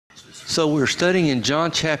So we're studying in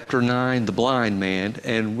John chapter 9, the blind man,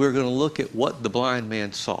 and we're going to look at what the blind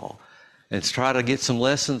man saw and try to get some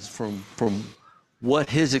lessons from what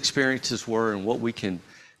his experiences were and what we can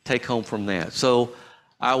take home from that. So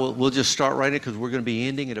we'll just start right in because we're going to be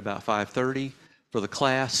ending at about 5:30 for the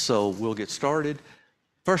class, so we'll get started.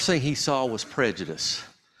 First thing he saw was prejudice.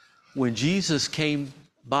 When Jesus came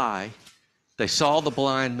by, they saw the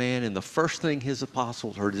blind man, and the first thing his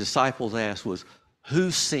apostles or disciples asked was,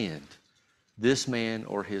 who sinned, this man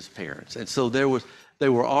or his parents? And so they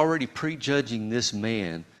were already prejudging this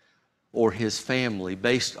man or his family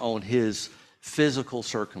based on his physical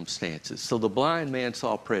circumstances. So the blind man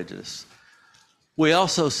saw prejudice. We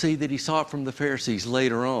also see that he saw it from the Pharisees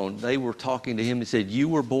later on. They were talking to him and said, you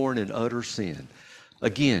were born in utter sin.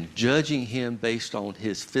 Again, judging him based on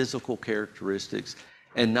his physical characteristics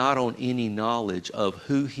and not on any knowledge of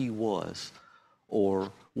who he was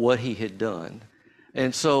or what he had done.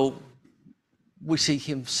 And so we see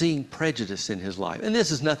him seeing prejudice in his life. And this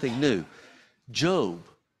is nothing new. Job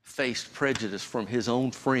faced prejudice from his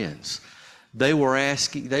own friends. They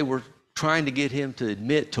were trying to get him to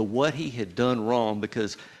admit to what he had done wrong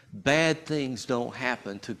because bad things don't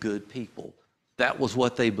happen to good people. That was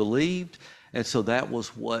what they believed. And so that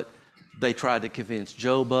was what they tried to convince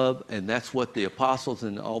Job of. And that's what the apostles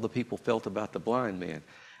and all the people felt about the blind man.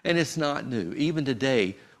 And it's not new. Even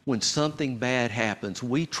today, when something bad happens,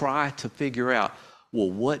 we try to figure out, well,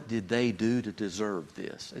 what did they do to deserve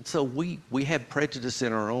this? And so we have prejudice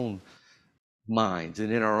in our own minds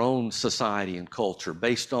and in our own society and culture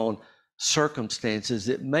based on circumstances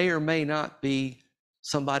that may or may not be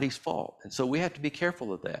somebody's fault. And so we have to be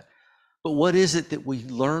careful of that. But what is it that we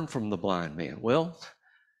learn from the blind man? Well,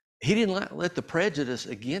 he didn't let the prejudice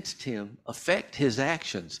against him affect his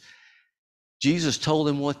actions. Jesus told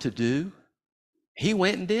him what to do. He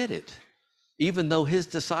went and did it, even though his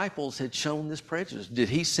disciples had shown this prejudice. Did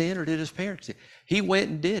he sin or did his parents sin? He went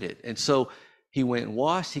and did it. And so he went and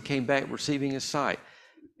washed. He came back receiving his sight.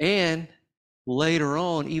 And later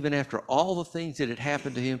on, even after all the things that had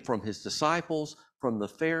happened to him from his disciples, from the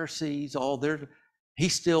Pharisees, he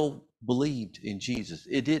still believed in Jesus.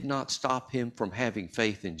 It did not stop him from having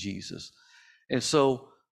faith in Jesus. And so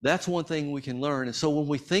that's one thing we can learn. And so when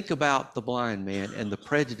we think about the blind man and the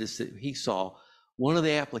prejudice that he saw, one of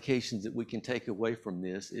the applications that we can take away from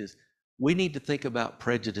this is we need to think about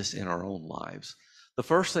prejudice in our own lives. The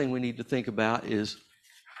first thing we need to think about is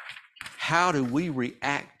how do we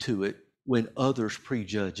react to it when others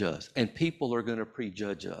prejudge us? And people are going to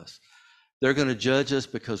prejudge us. They're going to judge us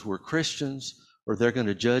because we're Christians, or they're going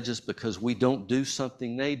to judge us because we don't do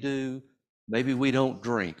something they do. Maybe we don't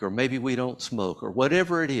drink, or maybe we don't smoke, or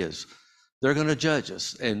whatever it is. They're going to judge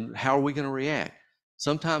us. And how are we going to react?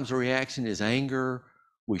 Sometimes the reaction is anger.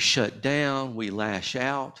 We shut down. We lash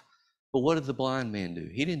out. But what did the blind man do?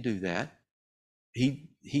 He didn't do that.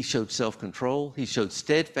 He showed self-control. He showed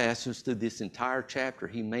steadfastness through this entire chapter.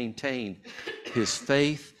 He maintained his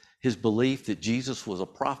faith, his belief that Jesus was a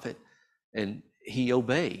prophet, and he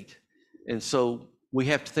obeyed. And so we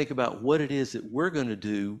have to think about what it is that we're going to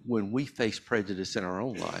do when we face prejudice in our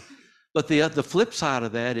own life. But the flip side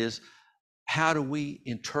of that is, how do we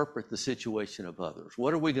interpret the situation of others?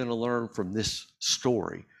 What are we going to learn from this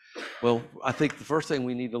story? Well, I think the first thing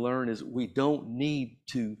we need to learn is we don't need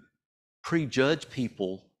to prejudge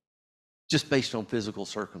people just based on physical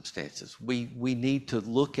circumstances. We need to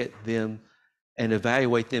look at them and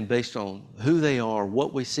evaluate them based on who they are,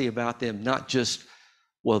 what we see about them, not just,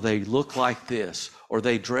 well, they look like this or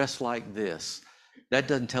they dress like this. That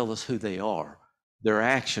doesn't tell us who they are. Their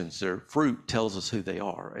actions, their fruit tells us who they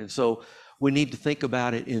are. And so we need to think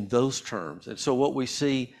about it in those terms. And so what we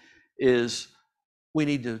see is we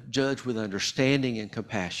need to judge with understanding and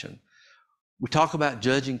compassion. We talk about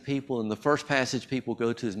judging people, and the first passage people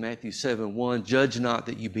go to is Matthew 7:1, judge not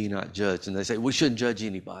that you be not judged. And they say, we shouldn't judge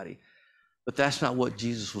anybody. But that's not what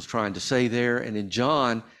Jesus was trying to say there. And in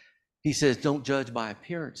John, he says, don't judge by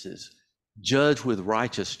appearances, judge with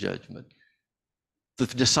righteous judgment. The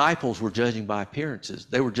disciples were judging by appearances.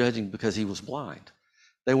 They were judging because he was blind.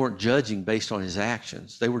 They weren't judging based on his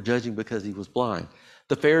actions. They were judging because he was blind.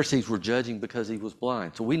 The Pharisees were judging because he was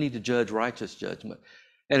blind. So we need to judge righteous judgment.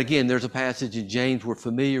 And again, there's a passage in James we're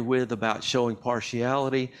familiar with about showing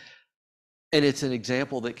partiality. And it's an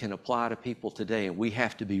example that can apply to people today. And we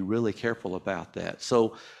have to be really careful about that.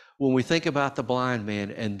 So when we think about the blind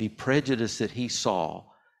man and the prejudice that he saw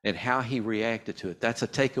and how he reacted to it, that's a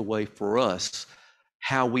takeaway for us,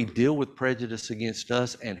 how we deal with prejudice against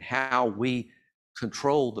us and how we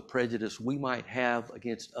control the prejudice we might have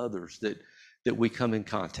against others that we come in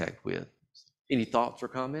contact with. Any thoughts or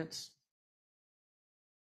comments?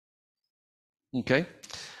 Okay?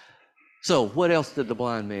 So what else did the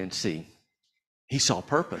blind man see? He saw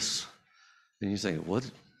purpose. And you say,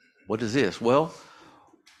 what is this? Well,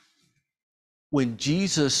 when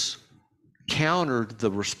Jesus countered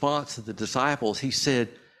the response of the disciples, he said,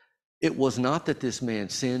 it was not that this man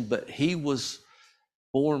sinned, but he was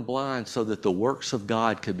born blind so that the works of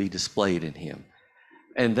God could be displayed in him.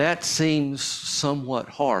 And that seems somewhat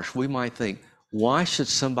harsh. We might think, why should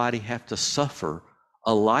somebody have to suffer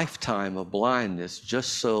a lifetime of blindness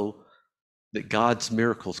just so that God's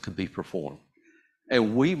miracles could be performed?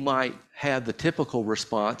 And we might have the typical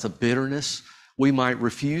response of bitterness. We might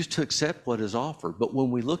refuse to accept what is offered. But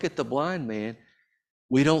when we look at the blind man,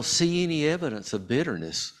 we don't see any evidence of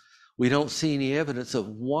bitterness. We don't see any evidence of,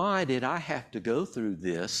 why did I have to go through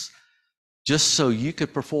this just so you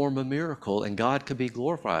could perform a miracle and God could be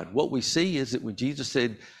glorified? What we see is that when Jesus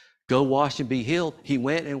said, go wash and be healed, he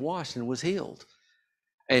went and washed and was healed.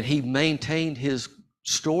 And he maintained his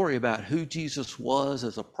story about who Jesus was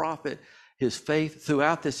as a prophet, his faith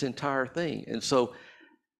throughout this entire thing. And so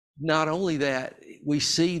not only that, we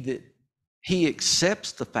see that he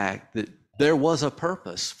accepts the fact that there was a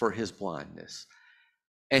purpose for his blindness.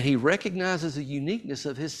 And he recognizes the uniqueness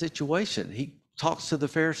of his situation. He talks to the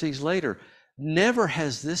Pharisees later. Never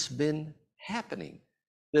has this been happening,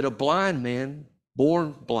 that a blind man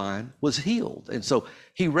born blind was healed. And so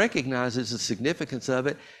he recognizes the significance of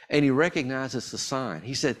it, and he recognizes the sign.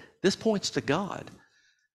 He said, this points to God.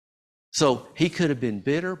 So he could have been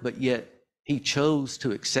bitter, but yet he chose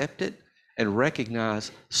to accept it and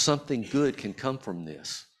recognize something good can come from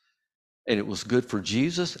this. And it was good for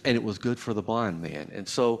Jesus, and it was good for the blind man. And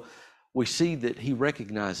so we see that he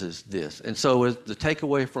recognizes this. And so as the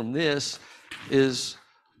takeaway from this is,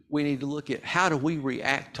 we need to look at, how do we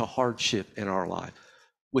react to hardship in our life?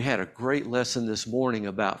 We had a great lesson this morning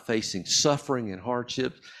about facing suffering and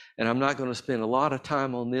hardships. And I'm not going to spend a lot of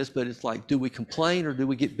time on this, but it's like, do we complain or do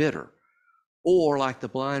we get bitter? Or like the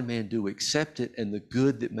blind man, do we accept it and the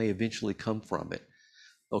good that may eventually come from it?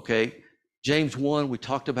 Okay, James 1, we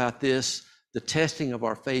talked about this. The testing of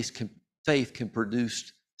our faith can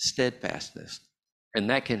produce steadfastness, and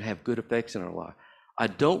that can have good effects in our life. I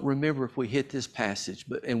don't remember if we hit this passage,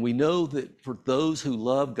 and we know that for those who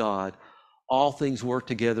love God, all things work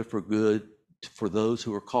together for good for those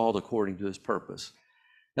who are called according to his purpose.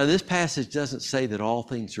 Now, this passage doesn't say that all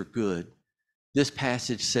things are good. This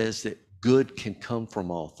passage says that good can come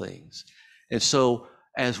from all things. And so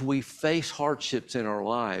as we face hardships in our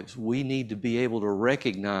lives, we need to be able to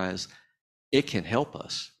recognize it can help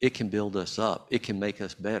us. It can build us up. It can make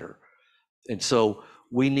us better. And so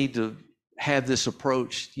we need to have this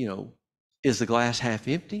approach, is the glass half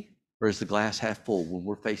empty or is the glass half full when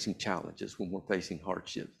we're facing challenges, when we're facing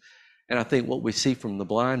hardships? And I think what we see from the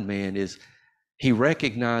blind man is he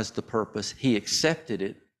recognized the purpose, he accepted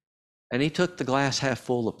it, and he took the glass half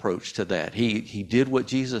full approach to that. He did what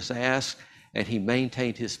Jesus asked, and he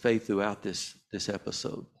maintained his faith throughout this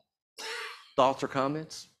episode. Thoughts or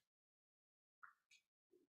comments?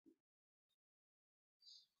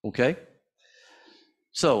 Okay.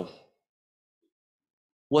 So,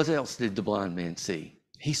 what else did the blind man see?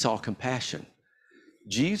 He saw compassion.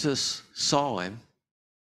 Jesus saw him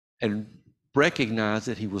and recognized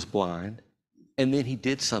that he was blind, and then he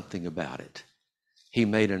did something about it. He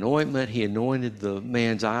made an ointment, he anointed the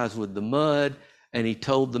man's eyes with the mud, and he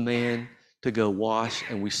told the man to go wash.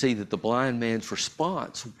 And we see that the blind man's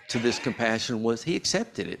response to this compassion was he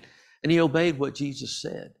accepted it, and he obeyed what Jesus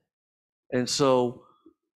said. And so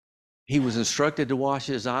he was instructed to wash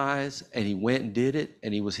his eyes, and he went and did it,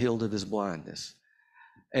 and he was healed of his blindness.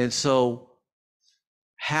 And so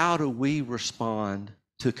how do we respond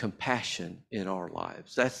to compassion in our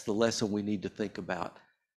lives? That's the lesson we need to think about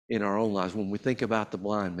in our own lives when we think about the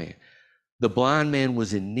blind man. The blind man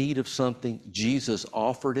was in need of something. Jesus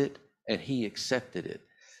offered it, and he accepted it.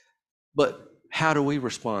 But how do we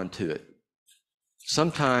respond to it?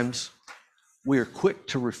 Sometimes we are quick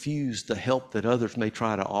to refuse the help that others may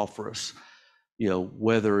try to offer us,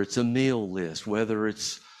 whether it's a meal list, whether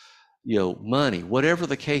it's, money, whatever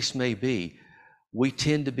the case may be. We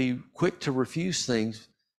tend to be quick to refuse things,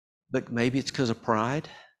 but maybe it's because of pride.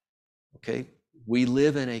 Okay. We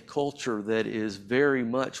live in a culture that is very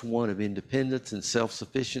much one of independence and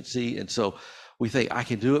self-sufficiency. And so we think, I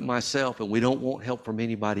can do it myself, and we don't want help from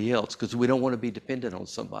anybody else because we don't want to be dependent on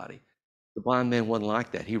somebody. The blind man wasn't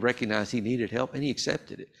like that. He recognized he needed help, and he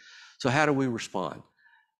accepted it. So how do we respond?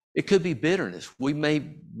 It could be bitterness. We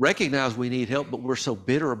may recognize we need help, but we're so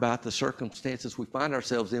bitter about the circumstances we find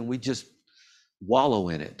ourselves in, we just wallow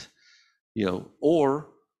in it, or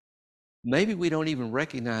maybe we don't even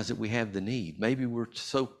recognize that we have the need. Maybe we're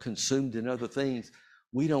so consumed in other things,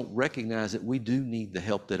 we don't recognize that we do need the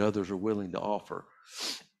help that others are willing to offer.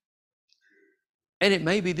 And it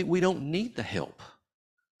may be that we don't need the help.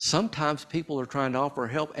 Sometimes people are trying to offer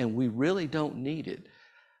help and we really don't need it.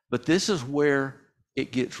 But this is where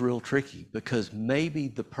it gets real tricky, because maybe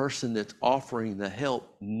the person that's offering the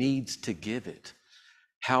help needs to give it.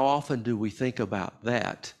 How often do we think about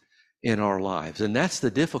that in our lives? And that's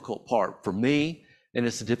the difficult part for me, and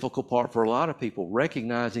it's the difficult part for a lot of people,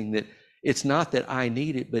 recognizing that it's not that I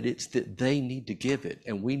need it, but it's that they need to give it.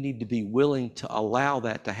 And we need to be willing to allow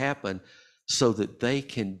that to happen so that they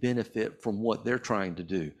can benefit from what they're trying to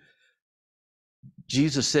do.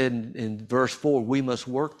 Jesus said in verse 4, we must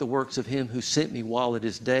work the works of him who sent me while it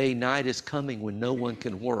is day. Night is coming when no one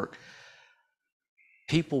can work.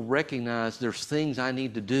 People recognize there's things I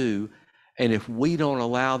need to do, and if we don't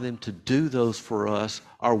allow them to do those for us,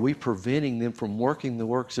 are we preventing them from working the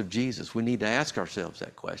works of Jesus? We need to ask ourselves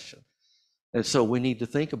that question. And so we need to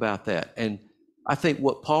think about that. And I think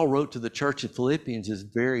what Paul wrote to the church in Philippians is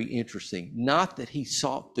very interesting. Not that he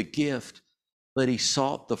sought the gift, but he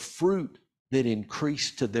sought the fruit that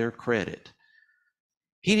increased to their credit.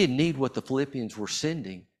 He didn't need what the Philippians were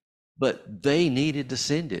sending, but they needed to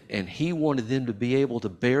send it. And he wanted them to be able to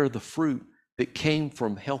bear the fruit that came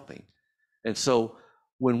from helping. And so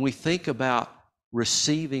when we think about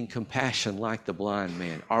receiving compassion like the blind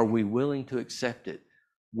man, are we willing to accept it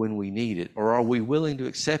when we need it? Or are we willing to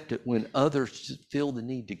accept it when others feel the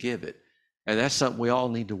need to give it? And that's something we all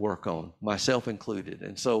need to work on, myself included.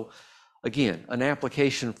 And so, again, an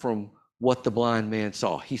application from what the blind man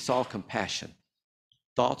saw. He saw compassion.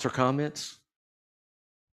 Thoughts or comments?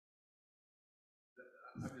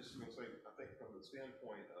 I'm just going to say, I think from the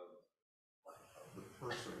standpoint of the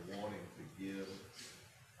person wanting to give,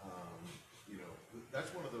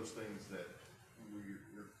 that's one of those things that we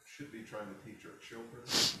should be trying to teach our children,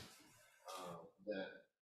 that,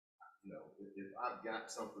 if I've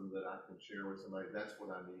got something that I can share with somebody, that's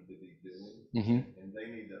what I need to be doing. Mm-hmm. And they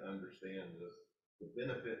need to understand the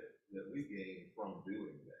benefit that we gain from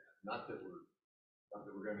doing that. Not that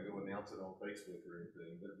we're going to go announce it on Facebook or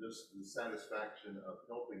anything, but just the satisfaction of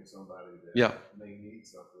helping somebody that may need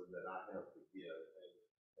something that I have to give,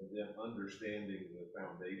 and then understanding the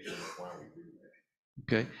foundation of why we do that.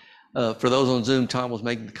 Okay. For those on Zoom, Tom was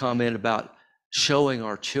making the comment about showing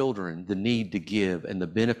our children the need to give and the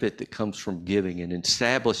benefit that comes from giving, and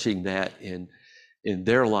establishing that in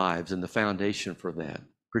their lives and the foundation for that.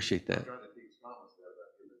 Appreciate that.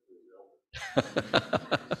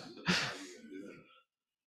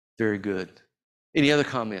 Very good. Any other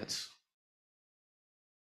comments?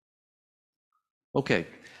 Okay.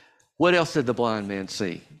 What else did the blind man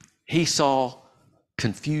see? He saw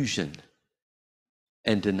confusion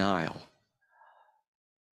and denial.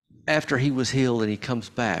 After he was healed and he comes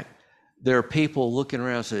back, there are people looking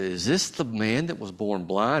around and say, is this the man that was born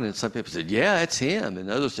blind? And some people said, yeah, it's him. And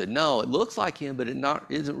others said, no, it looks like him, but it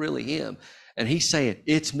isn't really him. And he's saying,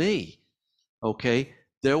 it's me. Okay.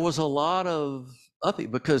 There was a lot of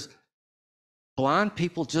because blind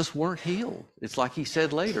people just weren't healed. It's like he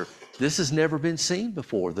said later, this has never been seen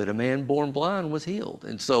before, that a man born blind was healed.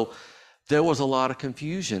 And so there was a lot of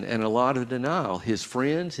confusion and a lot of denial. His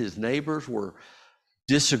friends, his neighbors were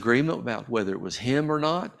disagreement about whether it was him or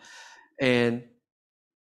not. And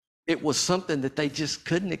it was something that they just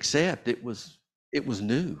couldn't accept. It was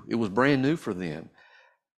new. It was brand new for them.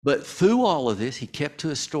 But through all of this, he kept to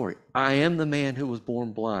his story. I am the man who was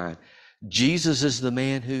born blind. Jesus is the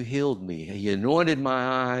man who healed me. He anointed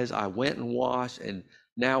my eyes. I went and washed, and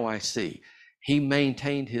now I see. He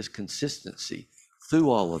maintained his consistency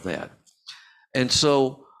through all of that. And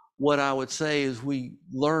so what I would say is we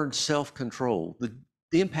learn self-control.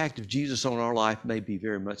 The impact of Jesus on our life may be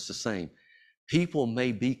very much the same. People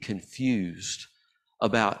may be confused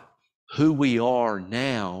about who we are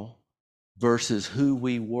now versus who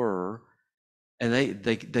we were, and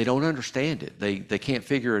they don't understand it. They can't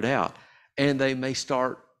figure it out, and they may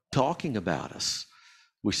start talking about us.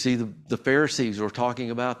 We see the Pharisees were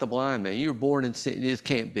talking about the blind man. You're born in sin. It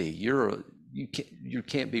can't be. You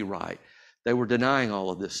can't be right. They were denying all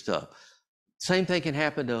of this stuff. Same thing can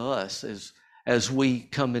happen to us as we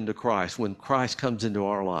come into Christ. When Christ comes into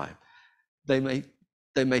our life, they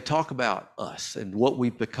may talk about us and what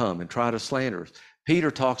we've become and try to slander us.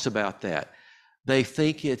 Peter talks about that. They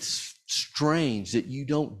think it's strange that you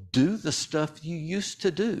don't do the stuff you used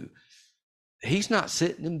to do. He's not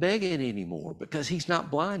sitting and begging anymore because he's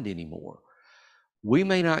not blind anymore. We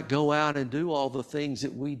may not go out and do all the things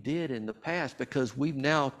that we did in the past because we've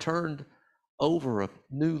now turned over a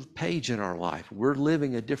new page in our life. We're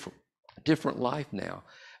living a different different life now.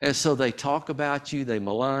 And so they talk about you, they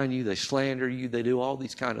malign you, they slander you, they do all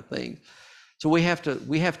these kind of things. So we have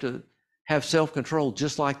to have self-control,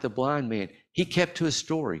 just like the blind man. He kept to his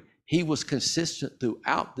story. He was consistent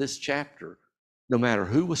throughout this chapter. No matter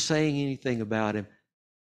who was saying anything about him,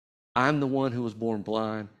 I'm the one who was born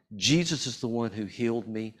blind. Jesus is the one who healed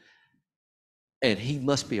me. And he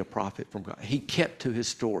must be a prophet from God. He kept to his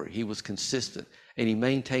story. He was consistent, and he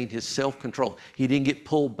maintained his self-control. He didn't get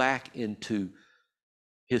pulled back into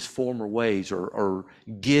his former ways or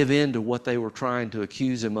give in to what they were trying to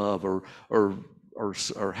accuse him of or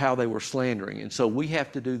how they were slandering. And so we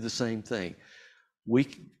have to do the same thing. We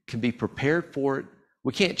can be prepared for it.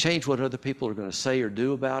 We can't change what other people are going to say or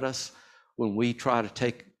do about us when we try to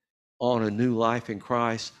take on a new life in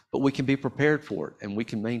Christ, but we can be prepared for it, and we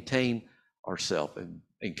can maintain ourselves and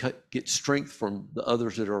get strength from the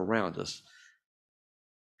others that are around us.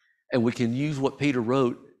 And we can use what Peter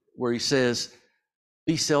wrote where he says,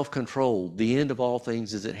 be self-controlled. The end of all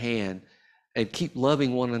things is at hand, and keep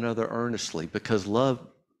loving one another earnestly, because love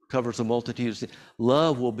covers a multitude of sins.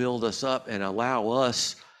 Love will build us up and allow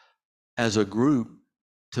us as a group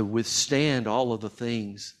to withstand all of the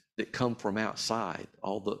things that come from outside,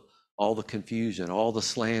 all the confusion, all the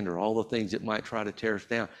slander, all the things that might try to tear us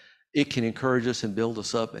down. It can encourage us and build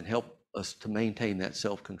us up and help us to maintain that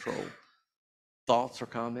self-control. Thoughts or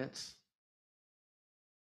comments?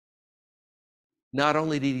 Not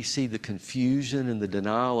only did he see the confusion and the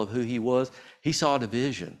denial of who he was, he saw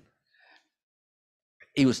division.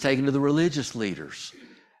 He was taken to the religious leaders,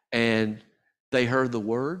 and they heard the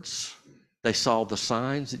words, they saw the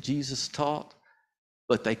signs that Jesus taught,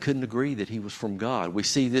 but they couldn't agree that he was from God. We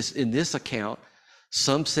see this in this account.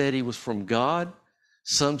 Some said he was from God.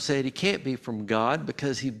 Some said he can't be from God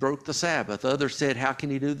because he broke the Sabbath. Others said, how can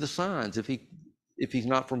he do the signs if he's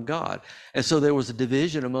not from God? And so there was a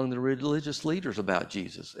division among the religious leaders about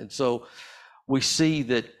Jesus. And so we see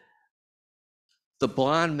that the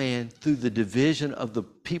blind man, through the division of the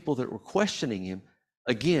people that were questioning him,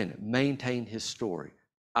 again, maintained his story.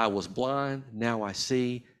 I was blind, now I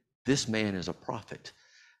see. This man is a prophet.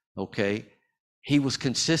 Okay? He was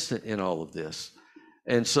consistent in all of this.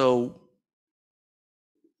 And so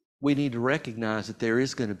we need to recognize that there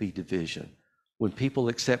is going to be division. When people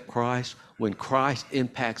accept Christ, when Christ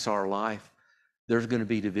impacts our life, there's going to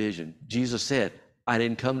be division. Jesus said, I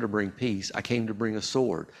didn't come to bring peace. I came to bring a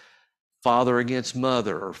sword. Father against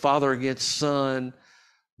mother, or father against son,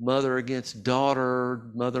 mother against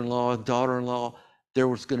daughter, mother-in-law, daughter-in-law. There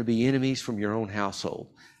was going to be enemies from your own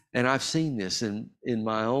household. And I've seen this in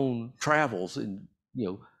my own travels, and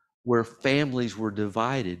where families were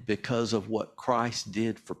divided because of what Christ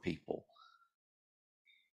did for people.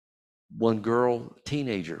 One girl,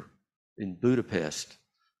 teenager in Budapest,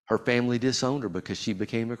 her family disowned her because she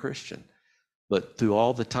became a Christian. But through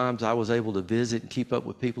all the times I was able to visit and keep up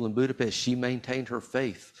with people in Budapest, she maintained her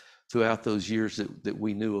faith throughout those years that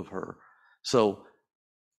we knew of her. So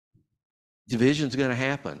division's going to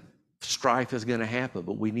happen. Strife is going to happen,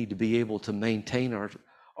 but we need to be able to maintain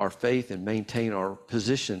our faith and maintain our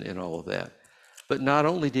position in all of that. But not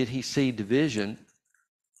only did he see division,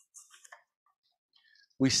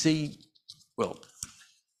 we see,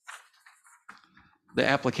 the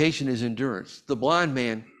application is endurance. The blind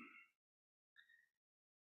man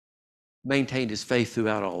maintained his faith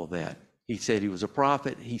throughout all of that. He said he was a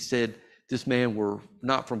prophet. He said this man were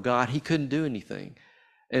not from God. He couldn't do anything.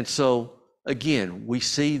 And so, again, we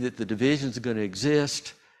see that the divisions are going to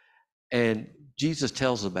exist, and Jesus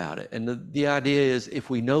tells about it. And the idea is,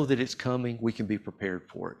 if we know that it's coming, we can be prepared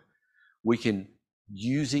for it. We can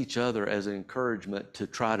use each other as an encouragement to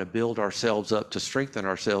try to build ourselves up, to strengthen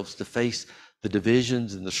ourselves, to face the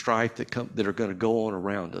divisions and the strife that are going to go on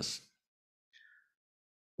around us.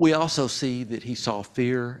 We also see that he saw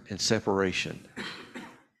fear and separation.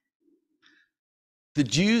 The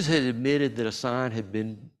Jews had admitted that a sign had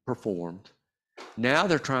been performed. Now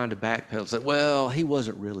they're trying to backpedal and say, well, he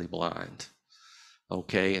wasn't really blind.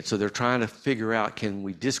 Okay, and so they're trying to figure out, can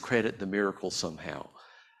we discredit the miracle somehow?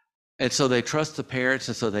 And so they trust the parents,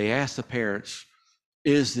 and so they ask the parents,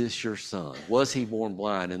 is this your son? Was he born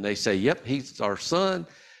blind? And they say, yep, he's our son.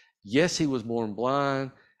 Yes, he was born blind,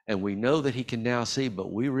 and we know that he can now see,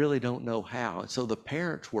 but we really don't know how. And so the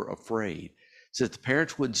parents were afraid. So the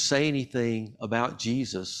parents wouldn't say anything about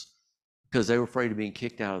Jesus because they were afraid of being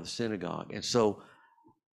kicked out of the synagogue. And so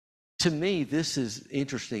to me, this is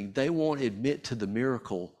interesting. They won't admit to the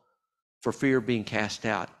miracle for fear of being cast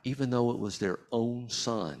out, even though it was their own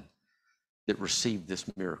son that received this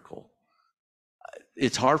miracle.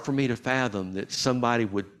 It's hard for me to fathom that somebody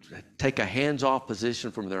would take a hands-off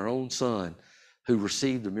position from their own son who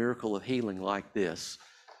received a miracle of healing like this,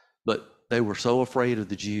 but they were so afraid of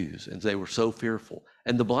the Jews and they were so fearful.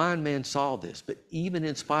 And the blind man saw this, but even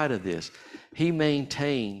in spite of this, he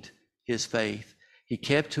maintained his faith. He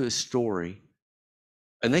kept to his story,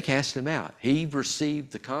 and they cast him out. He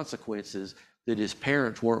received the consequences that his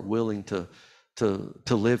parents weren't willing to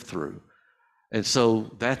live through. And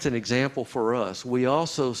so that's an example for us. We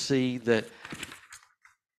also see that,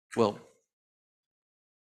 well,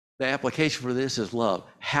 the application for this is love.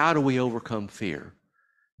 How do we overcome fear?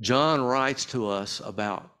 John writes to us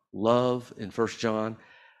about love in 1 John,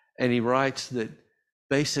 and he writes that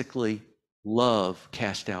basically love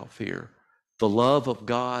casts out fear. The love of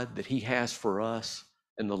God that he has for us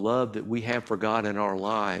and the love that we have for God in our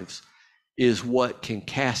lives is what can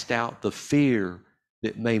cast out the fear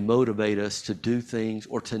that may motivate us to do things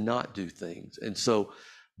or to not do things. And so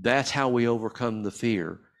that's how we overcome the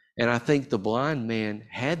fear. And I think the blind man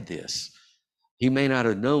had this. He may not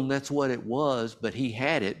have known that's what it was, but he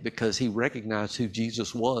had it because he recognized who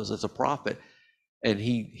Jesus was as a prophet. And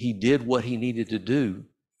he did what he needed to do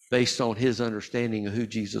based on his understanding of who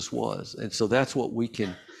Jesus was. And so that's what we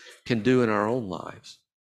can do in our own lives.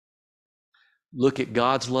 Look at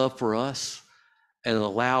God's love for us and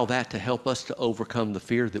allow that to help us to overcome the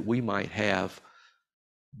fear that we might have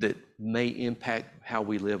that may impact how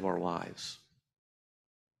we live our lives.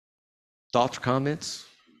 Thoughts or comments?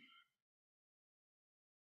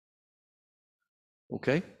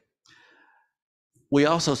 Okay. We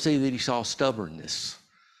also see that he saw stubbornness,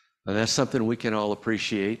 and that's something we can all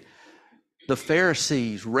appreciate. The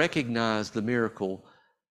Pharisees recognized the miracle,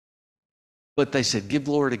 but they said, give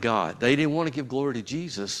glory to God. They didn't want to give glory to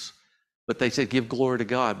Jesus, but they said, give glory to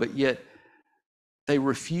God. But yet they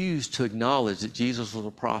refused to acknowledge that Jesus was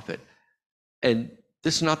a prophet. And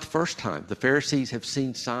this is not the first time. The Pharisees have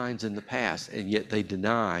seen signs in the past, and yet they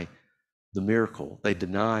deny the miracle. They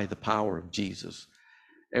deny the power of Jesus.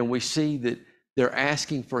 And we see that they're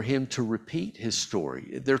asking for him to repeat his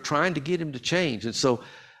story. They're trying to get him to change. And so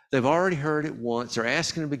they've already heard it once. They're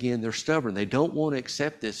asking him again. They're stubborn. They don't want to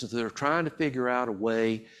accept this. And so they're trying to figure out a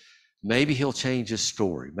way. Maybe he'll change his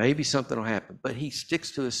story. Maybe something will happen. But he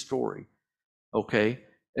sticks to his story. Okay?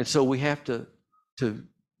 And so we have to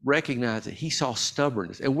recognize that he saw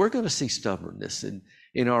stubbornness. And we're going to see stubbornness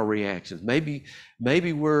in our reactions.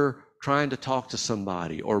 Maybe we're trying to talk to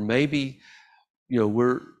somebody, or maybe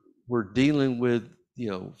we're dealing with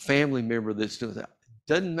family member that's doing that.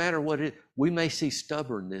 Doesn't matter what it is. We may see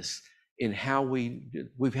stubbornness in how we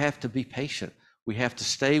have to be patient. We have to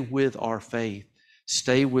stay with our faith,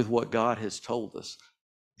 stay with what God has told us,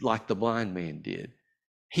 like the blind man did.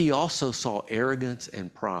 He also saw arrogance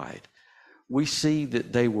and pride. We see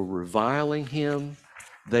that they were reviling him.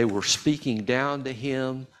 They were speaking down to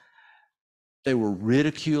him. They were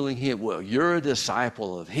ridiculing him. Well, you're a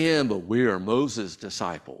disciple of him, but we are Moses'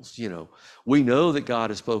 disciples. We know that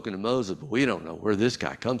God has spoken to Moses, but we don't know where this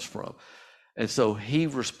guy comes from. And so he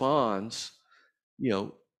responds,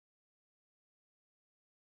 to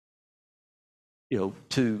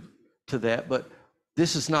that. But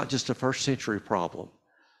this is not just a first century problem.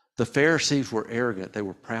 The Pharisees were arrogant. They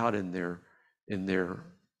were proud in their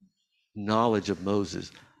knowledge of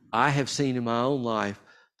Moses. I have seen in my own life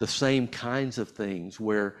the same kinds of things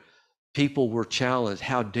where people were challenged.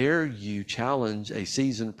 How dare you challenge a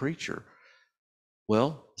seasoned preacher?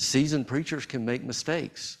 Well, seasoned preachers can make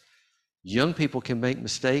mistakes. Young people can make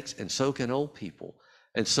mistakes, and so can old people.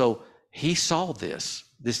 And so he saw this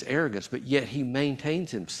arrogance, but yet he maintains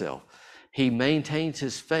himself. He maintains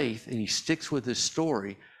his faith, and he sticks with his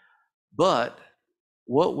story. But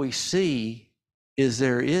what we see is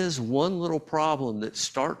there is one little problem that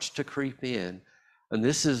starts to creep in. And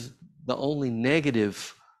this is the only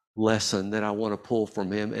negative lesson that I want to pull from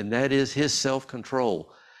him, and that is his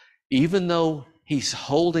self-control. Even though he's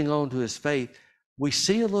holding on to his faith, we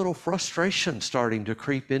see a little frustration starting to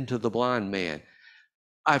creep into the blind man.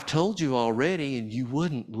 I've told you already, and you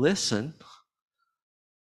wouldn't listen.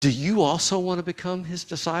 Do you also want to become his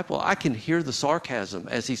disciple? I can hear the sarcasm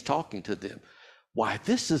as he's talking to them. Why,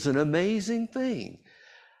 this is an amazing thing.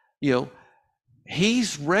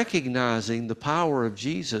 He's recognizing the power of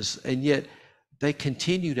Jesus, and yet they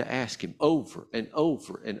continue to ask him over and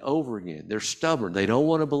over and over again. They're stubborn. They don't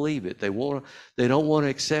want to believe it. They don't want to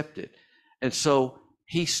accept it. And so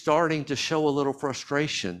he's starting to show a little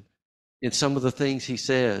frustration in some of the things he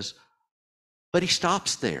says, but he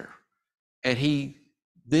stops there. And he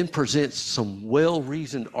then presents some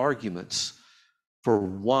well-reasoned arguments for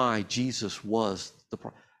why Jesus was the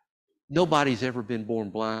prophet. Nobody's ever been born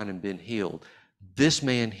blind and been healed. This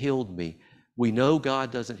man healed me. We know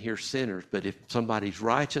God doesn't hear sinners, but if somebody's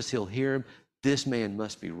righteous, he'll hear him. this man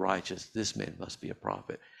must be righteous. This man must be a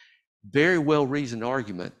prophet. Very well-reasoned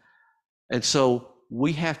argument. And so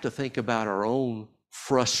we have to think about our own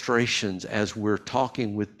frustrations as we're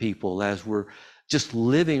talking with people, as we're just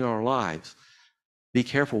living our lives. Be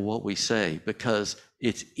careful what we say, because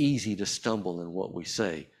it's easy to stumble in what we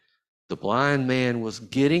say. The blind man was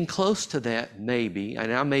getting close to that, maybe,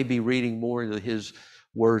 and I may be reading more into his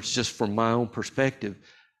words just from my own perspective,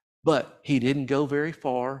 but he didn't go very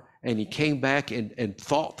far, and he came back and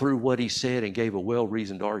thought through what he said and gave a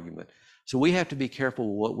well-reasoned argument. So we have to be careful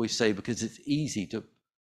with what we say, because it's easy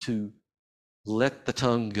to let the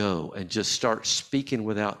tongue go and just start speaking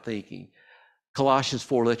without thinking. Colossians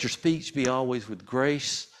 4, let your speech be always with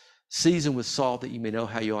grace, seasoned with salt, that you may know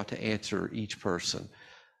how you ought to answer each person.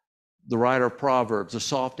 The writer of Proverbs, a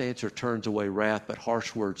soft answer turns away wrath, but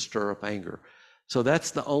harsh words stir up anger. So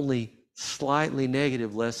that's the only slightly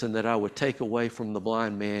negative lesson that I would take away from the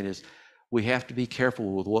blind man, is we have to be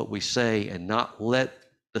careful with what we say and not let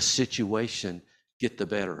the situation get the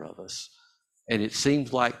better of us. And it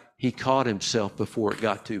seems like he caught himself before it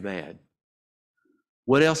got too bad.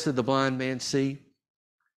 What else did the blind man see?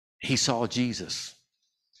 He saw Jesus.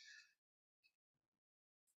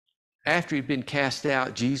 After he'd been cast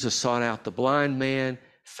out, Jesus sought out the blind man,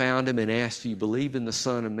 found him, and asked, do you believe in the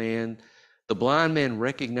Son of Man? The blind man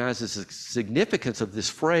recognizes the significance of this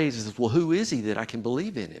phrase and says, well, who is he that I can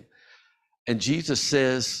believe in him? And Jesus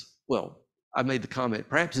says, well, I made the comment,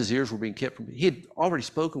 perhaps his ears were being kept from, he had already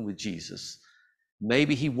spoken with Jesus.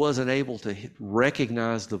 Maybe he wasn't able to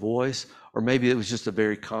recognize the voice, or maybe it was just a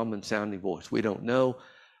very common sounding voice. We don't know.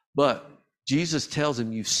 But Jesus tells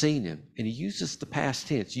him, you've seen him. And he uses the past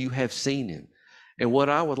tense, you have seen him. And what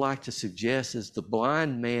I would like to suggest is the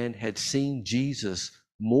blind man had seen Jesus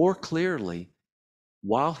more clearly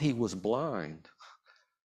while he was blind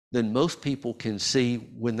than most people can see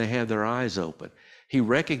when they have their eyes open. He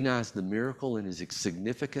recognized the miracle and its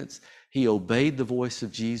significance. He obeyed the voice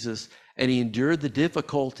of Jesus, and he endured the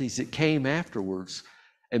difficulties that came afterwards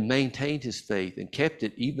and maintained his faith and kept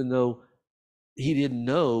it, even though he didn't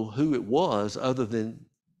know who it was, other than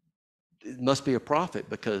it must be a prophet,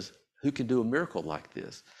 because who can do a miracle like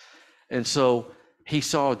this? And so he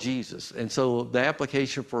saw Jesus. And so the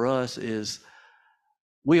application for us is,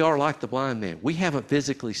 we are like the blind man. We haven't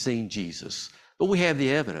physically seen Jesus, but we have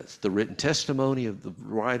the evidence, the written testimony of the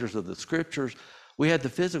writers of the scriptures. We have the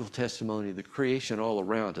physical testimony of the creation all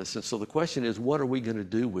around us. And so the question is, what are we going to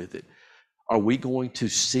do with it? Are we going to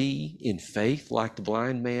see in faith like the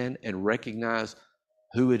blind man and recognize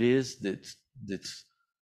who it is that's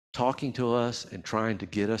talking to us and trying to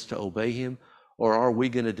get us to obey him? Or are we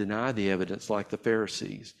going to deny the evidence like the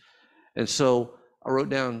Pharisees? And so I wrote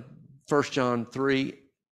down 1 John 3,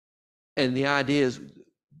 and the idea is,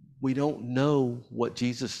 we don't know what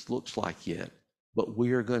Jesus looks like yet, but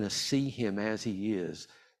we are going to see him as he is,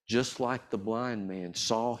 just like the blind man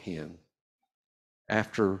saw him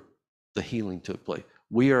after the healing took place.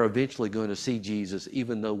 We are eventually going to see Jesus,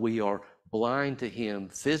 even though we are blind to him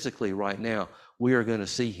physically right now, we are going to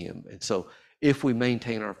see him. And so if we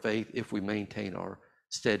maintain our faith, if we maintain our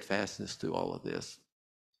steadfastness through all of this.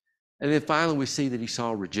 And then finally, we see that he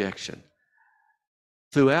saw rejection.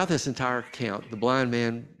 Throughout this entire account, the blind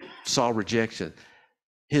man saw rejection.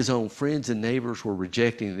 His own friends and neighbors were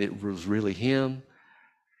rejecting that it was really him.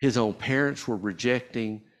 His own parents were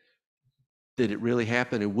rejecting that it really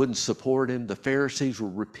happened and wouldn't support him. The Pharisees were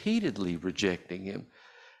repeatedly rejecting him.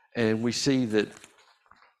 And we see that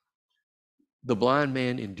the blind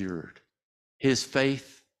man endured. His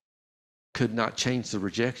faith could not change the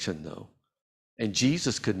rejection, though. And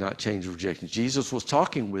Jesus could not change the rejection. Jesus was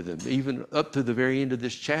talking with him, even up to the very end of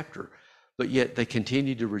this chapter, but yet they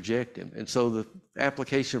continued to reject him. And so the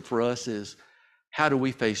application for us is, how do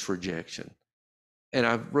we face rejection? And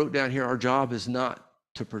I wrote down here, our job is not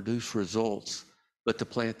to produce results, but to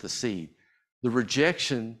plant the seed. The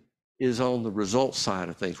rejection is on the results side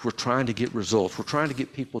of things. We're trying to get results. We're trying to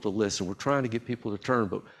get people to listen. We're trying to get people to turn,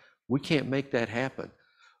 but we can't make that happen.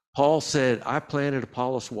 Paul said, I planted,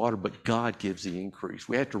 Apollos watered, but God gives the increase.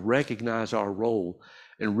 We have to recognize our role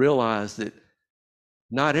and realize that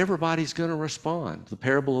not everybody's going to respond. The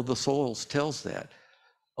parable of the soils tells that.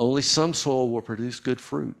 Only some soil will produce good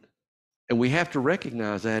fruit. And we have to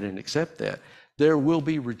recognize that and accept that. There will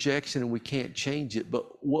be rejection and we can't change it,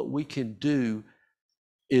 but what we can do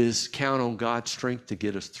is count on God's strength to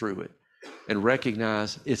get us through it and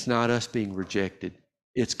recognize it's not us being rejected,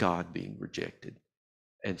 it's God being rejected.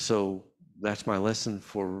 And so that's my lesson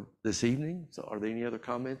for this evening. So are there any other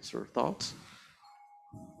comments or thoughts?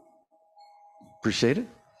 Appreciate it.